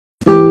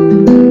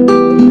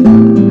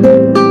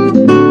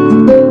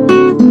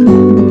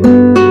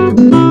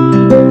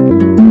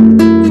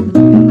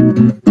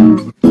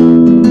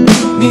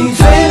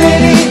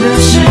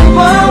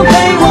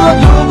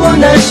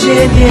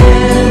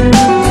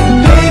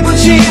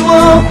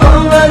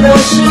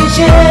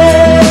间。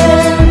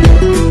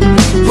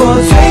我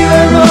最软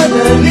弱的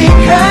离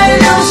开，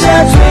留下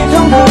最痛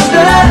苦的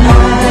爱。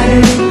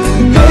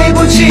对不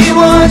起，我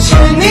欠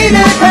你的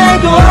太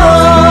多。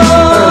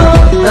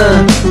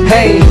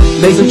嘿，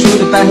没走出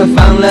的百合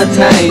放了太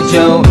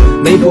久，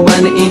没铺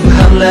完的衣服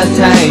哼了太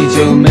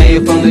久，没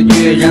有风的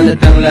月让它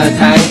等了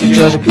太久，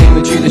这首片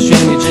尾曲的旋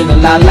律只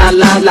能啦啦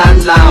啦啦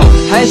啦。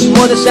还是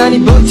我的想你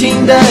不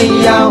停的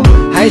摇，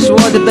还是我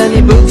的笨你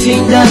不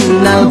停的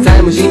闹，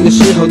在梦醒的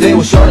时候对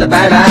我说了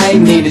拜拜，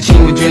你的亲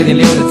吻决定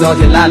留在昨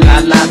天啦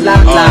啦啦啦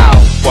啦。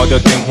挂掉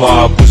电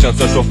话，不想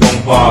再说疯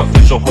话，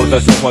分手后再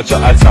说话，这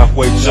爱才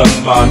会真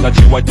吗？拿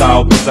起外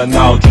套，不再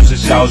闹，就是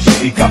消息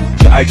依靠，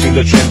是爱情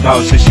的圈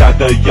套，写下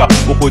的药，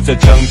不会再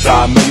挣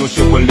扎，没有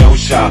谁会留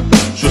下。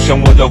说想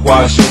我的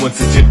话，先问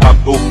自己怕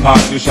不怕，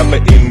留下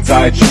背影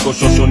在，只够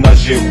说出那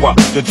些话，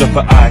让这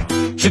份爱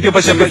是丢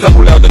发现被造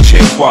不了的牵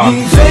挂。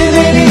你最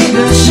美丽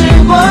的时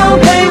光，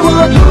陪我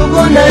度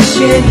过那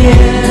些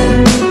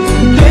年。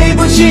对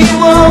不起，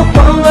我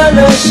慌乱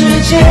了时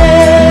间。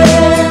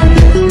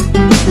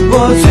我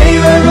最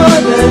软弱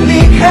的离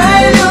开，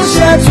留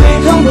下最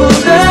痛苦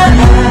的爱。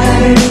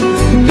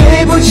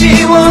对不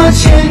起，我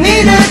欠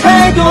你的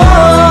太多。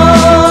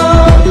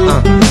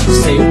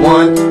Say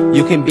one,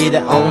 you can be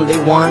the only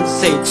one.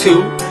 Say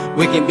two,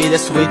 we can be the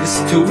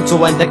sweetest two. 昨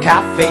晚的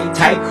咖啡，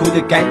太苦的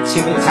感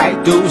情的态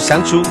度，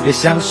相处别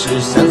像是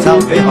香草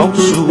配红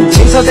薯。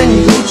青草在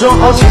泥土中，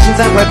清醒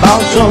在怀抱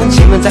中，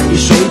亲吻在雨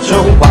水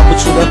中，画不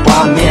出的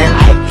画面。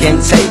I can't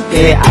take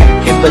it, I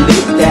can't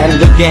believe that.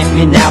 Look at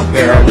me now,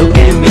 girl, look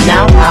at me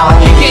now.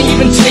 You can't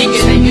even take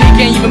it, you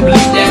can't even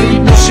believe that. 你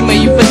不是每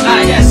一份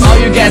爱 all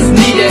you guys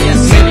need it.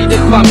 美丽的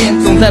画面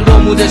总在落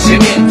幕的前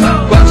面，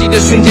关机的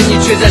瞬间你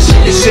却在谁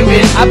的身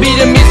边。I be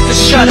the Mr.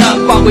 Shut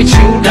up， 话会请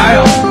勿打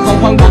扰。狂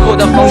欢过后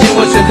的房间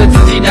我选择自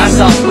己打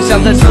扫，不想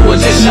再自我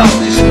介绍，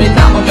其实没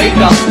那么美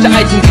好，这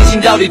爱情进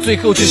行到底，最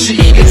后只是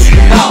一个句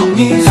号。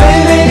你最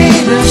美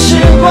丽的时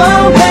光，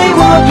陪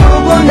我度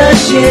过那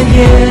些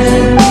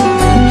年。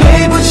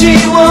对不起，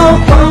我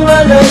慌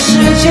乱了时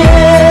间。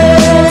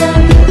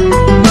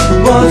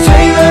我最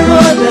软弱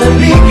的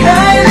离开，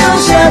留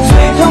下最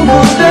痛苦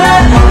的爱。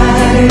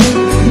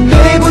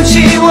对不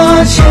起，我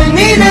欠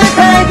你的太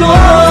多。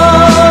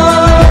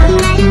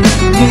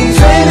你最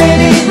美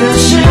丽的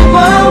时光，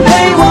陪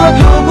我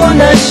度过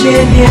那些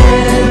年。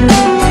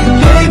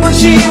对不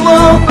起，我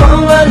慌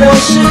乱了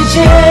时间。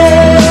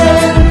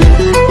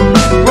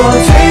我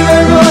最软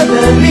弱的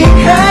离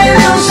开，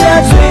留下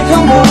最痛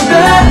苦的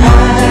爱。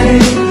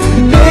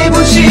对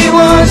不起，我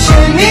欠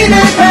你的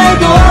太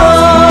多。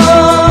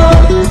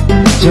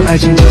将爱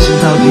情进行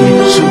到底，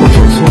是我做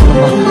错了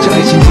吗？将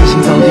爱情进行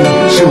到底，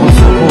是我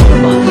错过了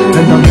吗？难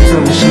道你在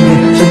我身边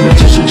真的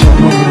只是场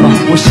梦了吗？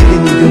我写给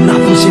你的那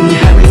封信，你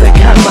还会再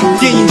看吗？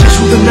电影结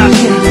束的那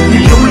天，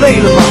你流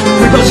泪了吗？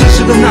回到现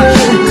实的那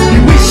天，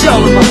你微笑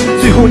了吗？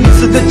最后一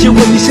次的接吻，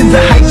你现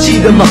在还记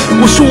得吗？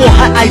我说我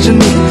还爱着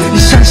你，你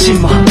相信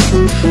吗？